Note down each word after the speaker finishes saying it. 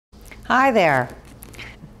Hi there.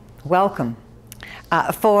 Welcome.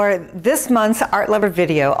 For this month's Art Lover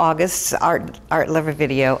video, August's Art Lover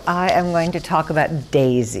video, I am going to talk about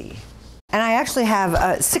Daisy. And I actually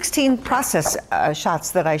have 16 process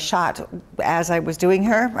shots that I shot as I was doing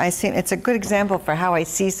her. It's a good example for how I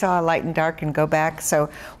seesaw light and dark and go back, so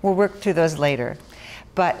we'll work through those later.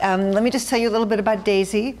 But let me just tell you a little bit about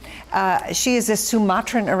Daisy. She is a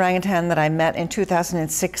Sumatran orangutan that I met in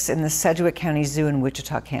 2006 in the Sedgwick County Zoo in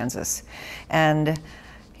Wichita, Kansas. And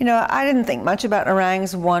you know, I didn't think much about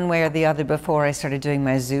orangs one way or the other before I started doing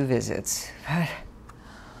my zoo visits. But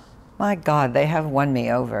my God, they have won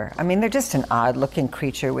me over. I mean, they're just an odd-looking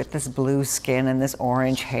creature with this blue skin and this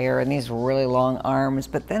orange hair and these really long arms.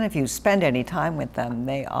 But then if you spend any time with them,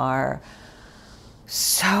 they are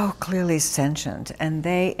so clearly sentient, and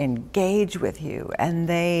they engage with you, and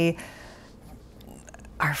they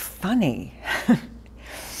are funny.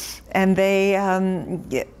 And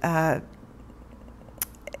they're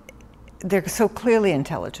so clearly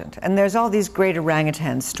intelligent. And there's all these great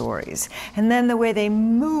orangutan stories. And then the way they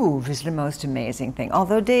move is the most amazing thing.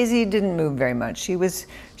 Although Daisy didn't move very much. She was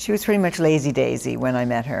pretty much lazy Daisy when I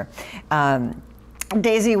met her.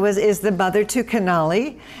 Daisy is the mother to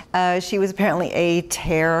Canali. She was apparently a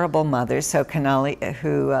terrible mother. So Canali,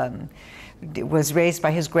 who was raised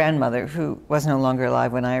by his grandmother, who was no longer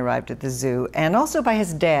alive when I arrived at the zoo, and also by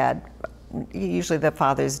his dad. Usually the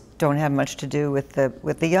fathers don't have much to do with the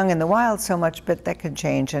young in the wild so much, but that could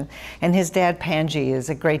change. And his dad, Panji, is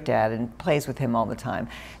a great dad and plays with him all the time.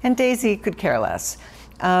 And Daisy could care less.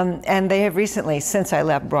 And they have recently, since I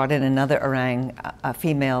left, brought in another orang, a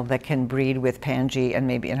female that can breed with Panji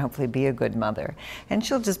and hopefully be a good mother. And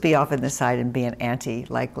she'll just be off in the side and be an auntie,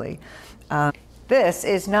 likely. This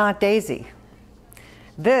is not Daisy.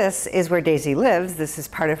 This is where Daisy lives. This is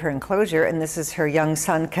part of her enclosure, and this is her young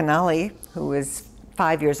son, Canali, who was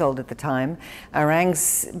 5 years old at the time.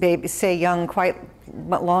 Orangs stay young quite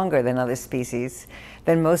longer than other species,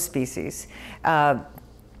 than most species. But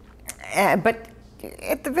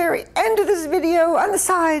at the very end of this video, on the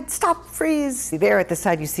side, stop, freeze. There at the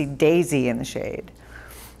side, you see Daisy in the shade.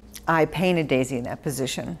 I painted Daisy in that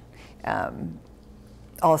position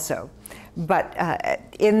also. But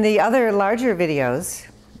in the other larger videos,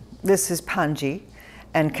 this is Panji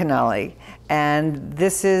and Canali, and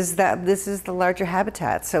this is the larger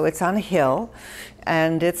habitat. So it's on a hill,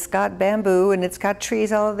 and it's got bamboo and it's got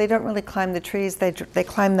trees. Although they don't really climb the trees, they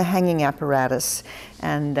climb the hanging apparatus.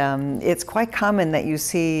 And it's quite common that you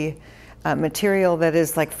see material that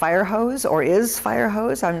is like fire hose, or is fire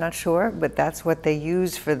hose, I'm not sure, but that's what they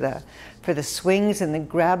use for the swings and the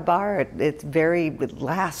grab bar. It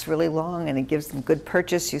lasts really long, and it gives them good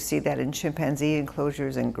purchase. You see that in chimpanzee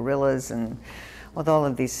enclosures and gorillas, and with all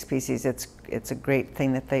of these species, it's a great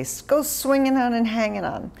thing that they go swinging on and hanging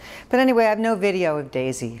on. But anyway, I have no video of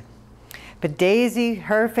Daisy. But Daisy,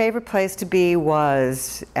 her favorite place to be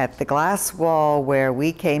was at the glass wall where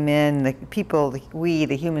we came in,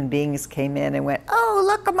 the human beings came in and went, "Oh,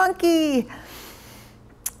 look, a monkey!"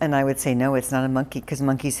 And I would say, no, it's not a monkey, because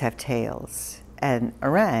monkeys have tails, and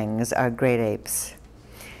orangs are great apes.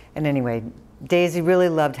 And anyway, Daisy really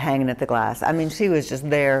loved hanging at the glass. I mean, she was just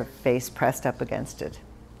there, face pressed up against it.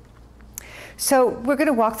 So we're going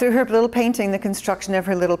to walk through her little painting, the construction of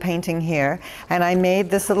her little painting here. And I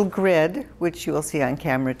made this little grid, which you will see on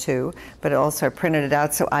camera too, but also printed it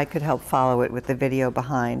out so I could help follow it with the video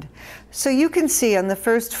behind. So you can see on the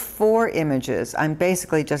first 4 images, I'm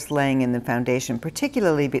basically just laying in the foundation,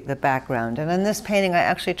 particularly the background. And in this painting, I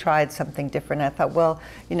actually tried something different. I thought, well,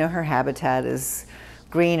 you know, her habitat is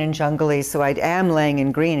green and jungly, so I am laying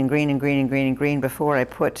in green and green and green and green and green before I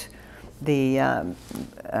put the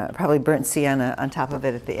probably burnt sienna on top of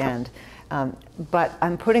it at the end. But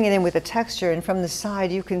I'm putting it in with a texture, and from the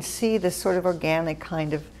side you can see this sort of organic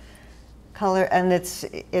kind of color, and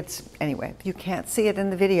anyway, you can't see it in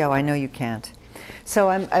the video. I know you can't. So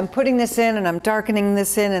I'm putting this in, and I'm darkening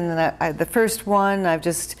this in, and then the first one I've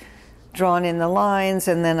just drawn in the lines,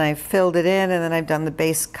 and then I filled it in, and then I've done the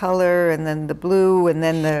base color, and then the blue, and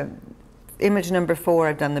then the image number 4,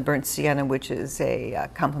 I've done the burnt sienna, which is a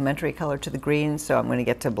complementary color to the green, so I'm going to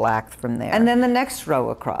get to black from there. And then the next row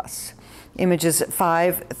across, images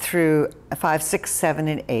 5, 6, 7,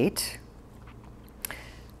 and 8.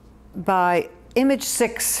 By image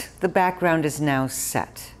 6, the background is now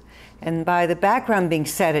set. And by the background being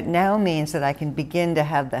set, it now means that I can begin to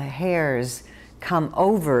have the hairs come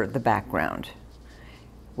over the background,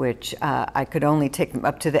 which I could only take them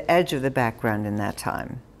up to the edge of the background in that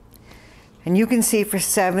time. And you can see for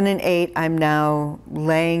 7 and 8, I'm now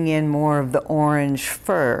laying in more of the orange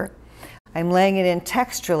fur. I'm laying it in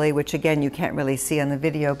texturally, which again, you can't really see on the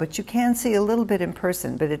video, but you can see a little bit in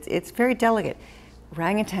person, but it's very delicate.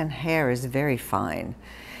 Orangutan hair is very fine.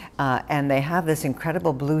 And they have this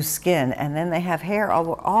incredible blue skin, and then they have hair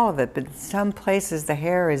all of it, but in some places the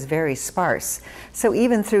hair is very sparse. So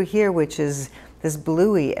even through here, which is this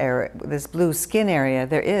bluey area, this blue skin area,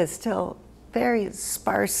 there is still very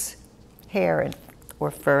sparse hair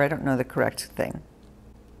or fur, I don't know the correct thing.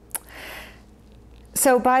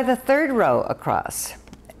 So by the third row across,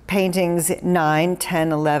 paintings 9,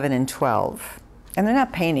 10, 11, and 12, and they're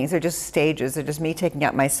not paintings, they're just stages, they're just me taking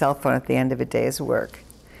out my cell phone at the end of a day's work.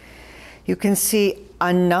 You can see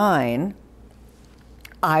on 9,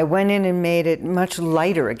 I went in and made it much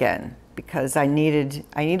lighter again because I needed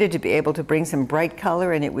to be able to bring some bright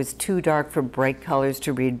color, and it was too dark for bright colors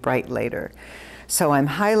to read bright later. So I'm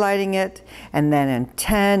highlighting it, and then in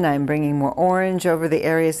 10, I'm bringing more orange over the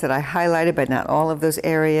areas that I highlighted, but not all of those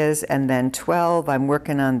areas. And then 12, I'm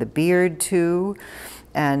working on the beard too.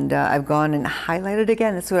 And I've gone and highlighted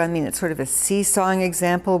again. That's what I mean. It's sort of a seesawing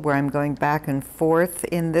example where I'm going back and forth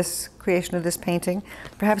in this creation of this painting,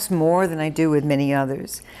 perhaps more than I do with many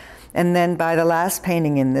others. And then by the last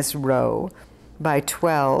painting in this row, by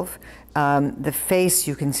 12, the face,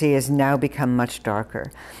 you can see, has now become much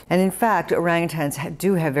darker. And in fact, orangutans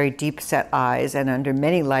do have very deep set eyes, and under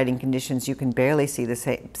many lighting conditions you can barely see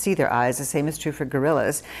their eyes. The same is true for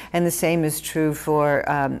gorillas, and the same is true for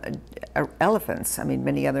elephants. I mean,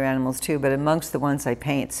 many other animals too, but amongst the ones I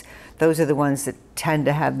paint, those are the ones that tend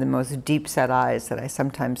to have the most deep set eyes that I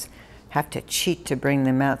sometimes have to cheat to bring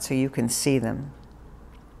them out so you can see them.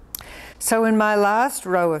 So in my last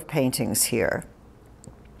row of paintings here,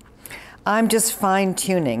 I'm just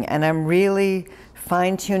fine-tuning, and I'm really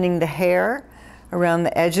fine-tuning the hair around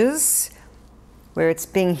the edges where it's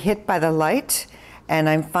being hit by the light, and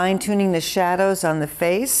I'm fine-tuning the shadows on the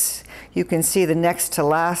face. You can see the next to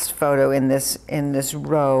last photo in this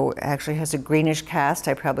row actually has a greenish cast.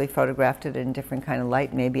 I probably photographed it in different kind of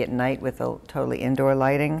light, maybe at night with a totally indoor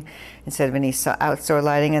lighting instead of any outdoor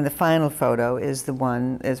lighting. And the final photo is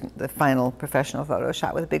the final professional photo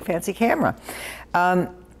shot with a big fancy camera.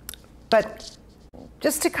 But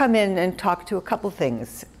just to come in and talk to a couple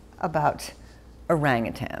things about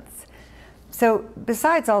orangutans. So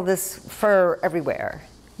besides all this fur everywhere,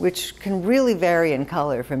 which can really vary in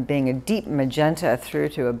color from being a deep magenta through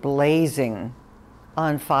to a blazing,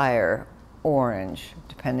 on fire orange,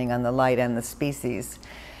 depending on the light and the species,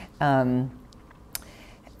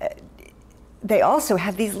 they also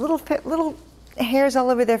have these little hairs all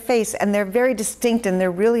over their face, and they're very distinct, and they're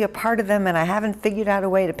really a part of them, and I haven't figured out a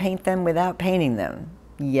way to paint them without painting them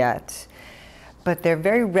yet. But they're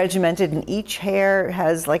very regimented, and each hair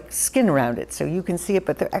has like skin around it, so you can see it,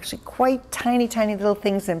 but they're actually quite tiny, tiny little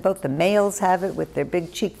things, and both the males have it with their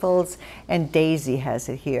big cheek folds, and Daisy has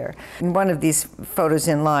it here. In one of these photos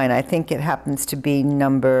in line, I think it happens to be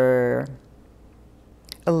number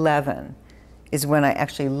 11, is when I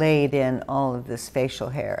actually laid in all of this facial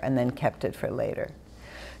hair and then kept it for later.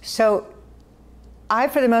 So I,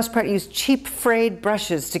 for the most part, use cheap frayed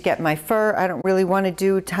brushes to get my fur. I don't really want to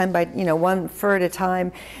do time by, one fur at a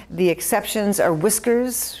time. The exceptions are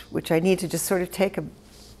whiskers, which I need to just sort of take a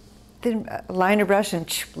thin liner brush and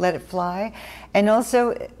let it fly. And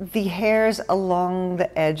also the hairs along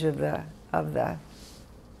the edge of the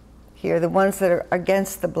here, the ones that are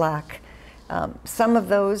against the black. Some of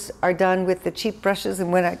those are done with the cheap brushes,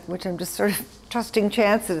 and which I'm just sort of trusting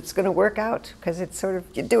chance that it's going to work out, because it's sort of,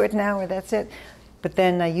 you do it now or that's it. But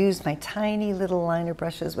then I use my tiny little liner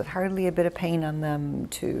brushes with hardly a bit of paint on them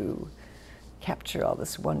to capture all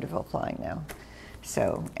this wonderful flying now.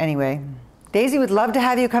 So anyway, Daisy would love to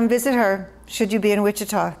have you come visit her, should you be in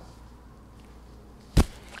Wichita.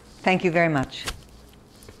 Thank you very much.